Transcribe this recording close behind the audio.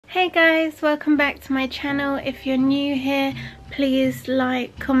Hey guys, welcome back to my channel. If you're new here, please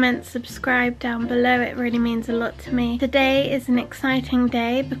like, comment, subscribe down below. It really means a lot to me. Today is an exciting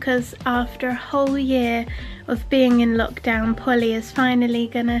day because after a whole year of being in lockdown, Polly is finally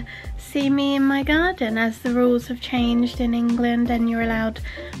gonna see me in my garden, as the rules have changed in England and you're allowed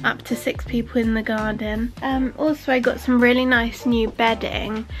up to 6 people in the garden. Also I got some really nice new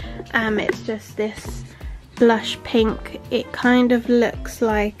bedding. It's just this blush pink. It kind of looks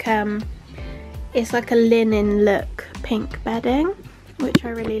like it's like a linen look pink bedding, which I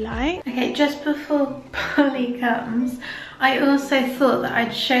really like. Okay, just before Polly comes, I also thought that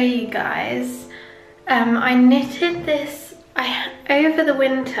I'd show you guys. I knitted this over the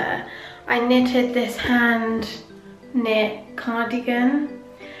winter. I knitted this hand knit cardigan,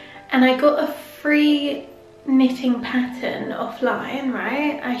 and I got a free knitting pattern offline,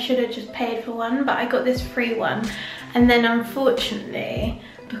 right? I should have just paid for one, but I got this free one, and then unfortunately,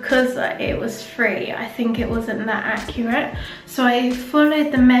 because it was free, I think it wasn't that accurate, so I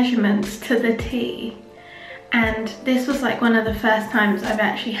followed the measurements to the T, and this was like one of the first times I've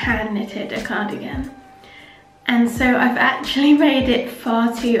actually hand knitted a cardigan, and so I've actually made it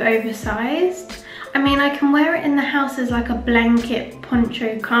far too oversized. I mean, I can wear it in the house as like a blanket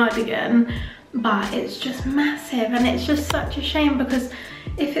poncho cardigan, but it's just massive, and it's just such a shame because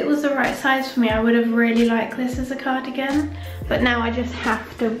if it was the right size for me, I would have really liked this as a cardigan, but now I just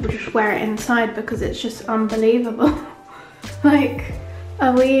have to just wear it inside because it's just unbelievable. Like,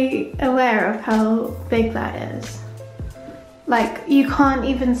 are we aware of how big that is? Like, you can't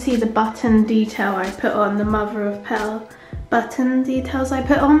even see the button detail I put on, the mother of pearl button details I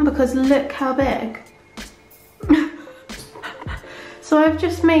put on, because look how big. So I've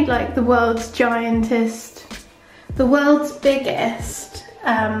just made like the world's biggest,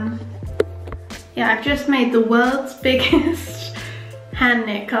 yeah, I've just made the world's biggest hand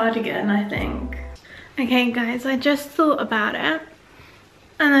knit cardigan, I think. Okay guys, I just thought about it,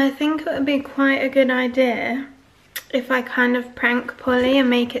 and I think it would be quite a good idea if I kind of prank Polly and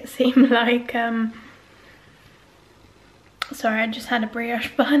make it seem like, sorry, I just had a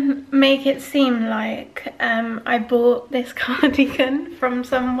brioche bun. Make it seem like I bought this cardigan from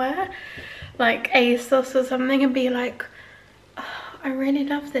somewhere, like ASOS or something, and be like, oh, I really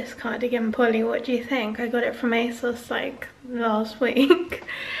love this cardigan, Polly, what do you think? I got it from ASOS like last week,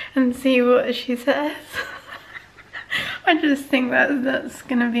 and see what she says. I just think that's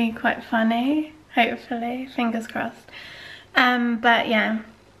gonna be quite funny, hopefully, fingers crossed. But yeah,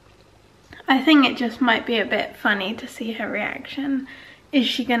 I think it just might be a bit funny to see her reaction. Is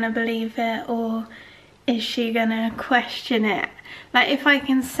she gonna believe it, or is she gonna question it? Like, if I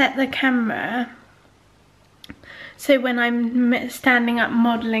can set the camera so when I'm standing up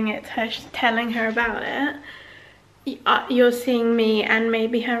modelling it to her, telling her about it, you're seeing me and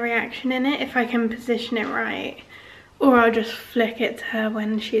maybe her reaction in it, if I can position it right. Or I'll just flick it to her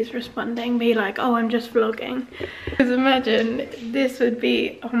when she's responding, be like, oh, I'm just vlogging. Because imagine, this would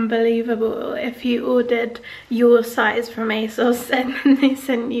be unbelievable if you ordered your size from ASOS and then they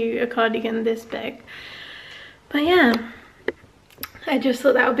sent you a cardigan this big. But yeah, I just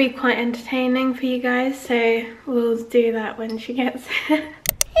thought that would be quite entertaining for you guys, so we'll do that when she gets here.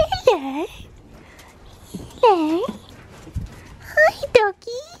 Hello. Hello. Hi,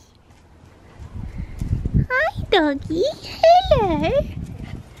 doggy. Hi, doggy. Hello.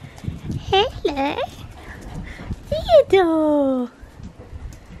 Hello. Theodore.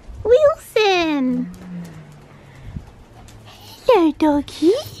 Wilson. Hello,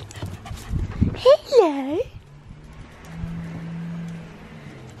 doggy. Hello.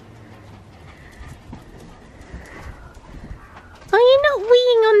 Are you not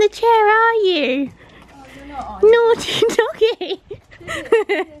weeing on the chair, are you? Oh, you're not. Naughty doggy.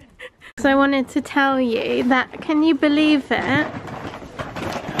 So I wanted to tell you that, can you believe it?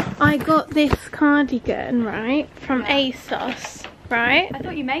 I got this cardigan, right, from ASOS, right? I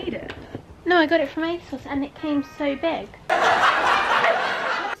thought you made it. No, I got it from ASOS and it came so big.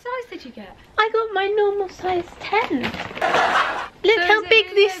 What size did you get? I got my normal size 10. Look so how big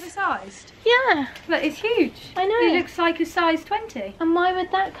really this... oversized? Yeah. But it's huge. I know. It looks like a size 20. And why would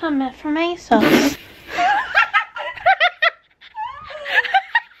that come from ASOS?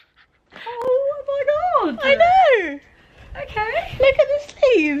 I know! Okay. Look at the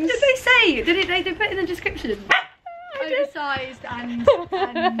sleeves! Did they say? Did they put in the description? Oversized and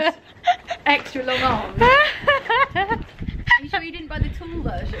extra long arms. Are you sure you didn't buy the tall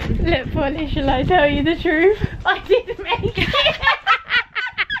version? Look, Polly, shall I tell you the truth? I didn't make it!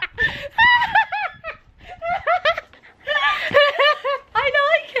 I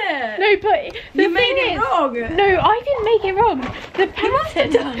like it! No, but the you made thing it is, wrong! No, I didn't make it wrong. from the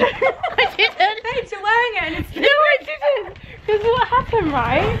painting. I didn't. Thanks, you're wearing it and it's... No, I didn't. Because what happened,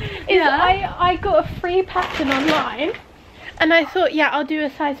 right, is I got a free pattern online. And I thought, yeah, I'll do a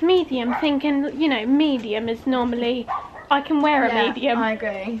size medium, thinking, you know, medium is normally, I can wear a medium. I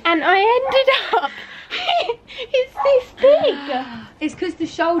agree. And I ended up, it's this big. It's because the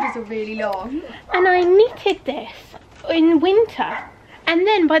shoulders are really long. And I knitted this in winter. And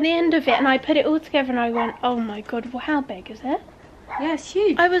then by the end of it, and I put it all together and I went, oh my God, well, how big is it? Yeah, it's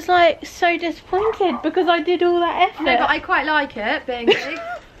huge. I was like so disappointed because I did all that effort. No, but I quite like it being big.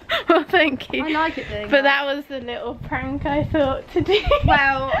 Well, thank you. I like it being But that was the little prank I thought to do.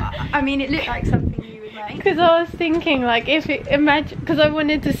 Well, I mean, it looked like something you would make. Because I was thinking, like, if it, imagine, because I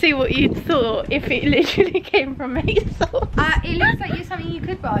wanted to see what you'd thought if it literally came from ASOS. It looks like something you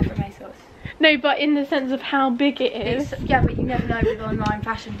could buy from ASOS. No, but in the sense of how big it is. Yeah, but you never know with online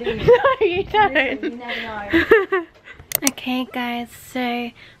fashion, do you? No, you don't. Listen, you never know. Okay, guys,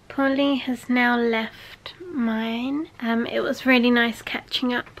 so Polly has now left mine. It was really nice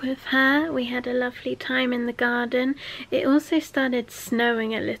catching up with her. We had a lovely time in the garden. It also started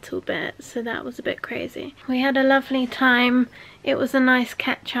snowing a little bit, so that was a bit crazy. We had a lovely time. It was a nice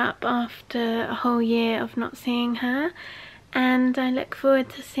catch up after a whole year of not seeing her. And I look forward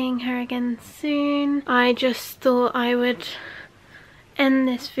to seeing her again soon. I just thought I would end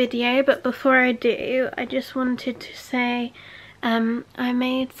this video, but before I do, I just wanted to say I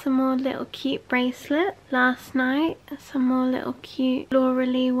made some more little cute bracelets last night. Some more little cute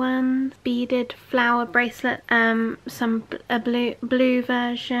florally ones. Beaded flower bracelet. A blue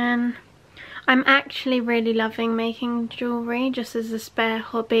version. I'm actually really loving making jewellery just as a spare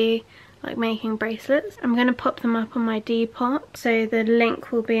hobby, like making bracelets. I'm going to pop them up on my Depop, so the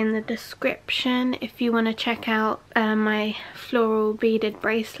link will be in the description if you want to check out my floral beaded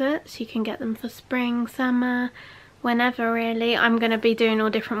bracelets. You can get them for spring, summer, whenever really. I'm going to be doing all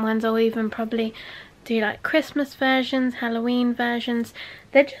different ones. I'll even probably do like Christmas versions, Halloween versions.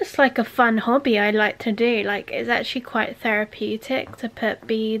 They're just like a fun hobby I like to do. Like, it's actually quite therapeutic to put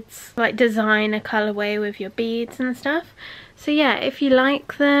beads, like design a colorway with your beads and stuff. So yeah, if you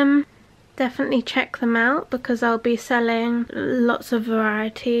like them, definitely check them out, because I'll be selling lots of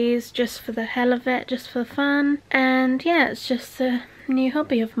varieties just for the hell of it, just for fun. And yeah, it's just a new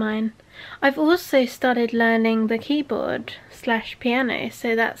hobby of mine. I've also started learning the keyboard / piano,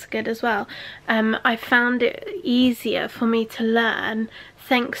 so that's good as well. I found it easier for me to learn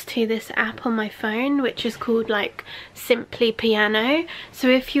thanks to this app on my phone, which is called like Simply Piano. So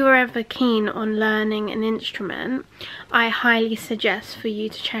if you're ever keen on learning an instrument, I highly suggest for you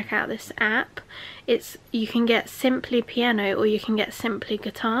to check out this app. You can get Simply Piano or you can get Simply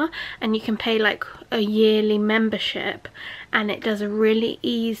Guitar, and you can pay like a yearly membership, and it does a really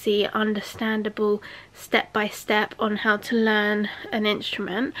easy, understandable step-by-step on how to learn an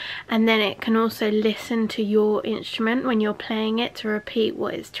instrument. And then it can also listen to your instrument when you're playing it to repeat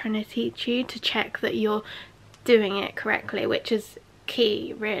what it's trying to teach you, to check that you're doing it correctly, which is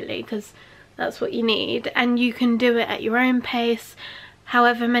key really, because that's what you need. And you can do it at your own pace,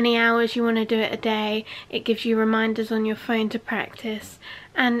 however many hours you want to do it a day. It gives you reminders on your phone to practice,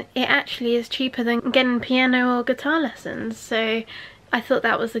 and it actually is cheaper than getting piano or guitar lessons, so I thought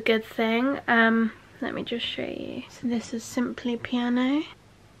that was a good thing. Let me just show you. So this is Simply Piano.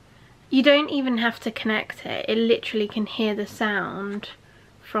 You don't even have to connect it, it literally can hear the sound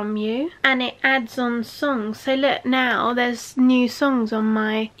from you, and it adds on songs. So look, now there's new songs on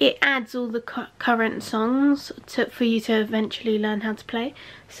my, it adds all the current songs for you to eventually learn how to play.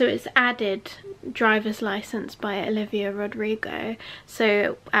 So it's added Driver's License by Olivia Rodrigo,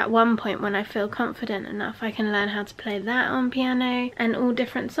 so at one point when I feel confident enough, I can learn how to play that on piano and all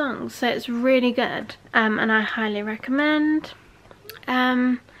different songs. So it's really good, and I highly recommend.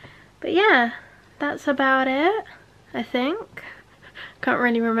 But yeah, that's about it, I think. Can't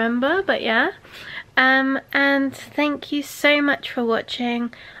really remember, but yeah. And thank you so much for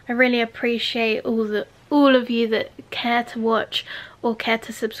watching. I really appreciate all of you that care to watch or care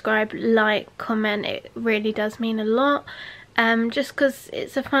to subscribe, like, comment. It really does mean a lot. Just because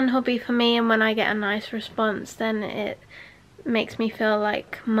it's a fun hobby for me, and when I get a nice response, then it makes me feel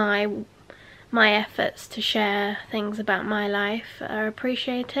like my efforts to share things about my life are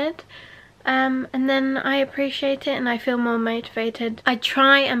appreciated. And then I appreciate it and I feel more motivated. I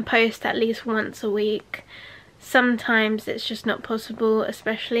try and post at least once a week. Sometimes it's just not possible,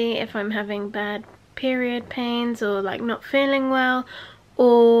 especially if I'm having bad period pains or like not feeling well,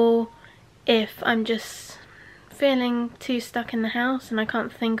 or if I'm just feeling too stuck in the house and I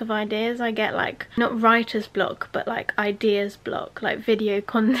can't think of ideas. I get like, not writer's block, but like ideas block, like video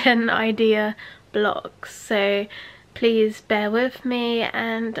content idea blocks. So please bear with me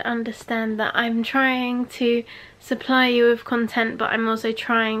and understand that I'm trying to supply you with content, but I'm also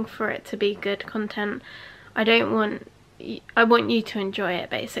trying for it to be good content. I want you to enjoy it,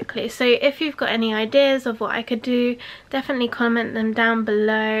 basically. So if you've got any ideas of what I could do, definitely comment them down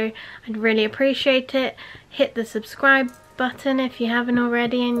below. I'd really appreciate it. Hit the subscribe button if you haven't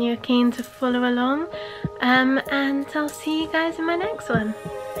already and you're keen to follow along, and I'll see you guys in my next one.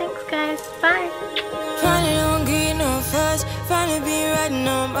 Thanks guys, bye. Finally don't get no fuss, finally be riding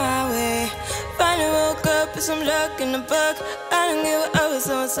on my way. Finally woke up with some luck in the book. I don't give a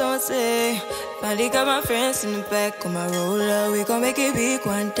what someone say. Finally got my friends in the back of my roller. We gon' make it big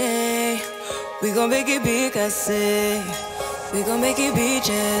one day. We gon' make it big, I say. We gon' make it big,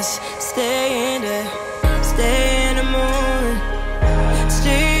 just stay in there. Stay in the moment.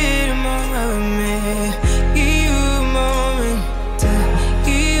 Stay in the moment with me. Give you a moment.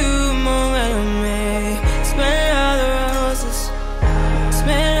 Give you a moment with me. Smell all the roses.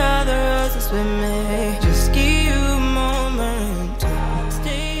 Smell all the roses with me.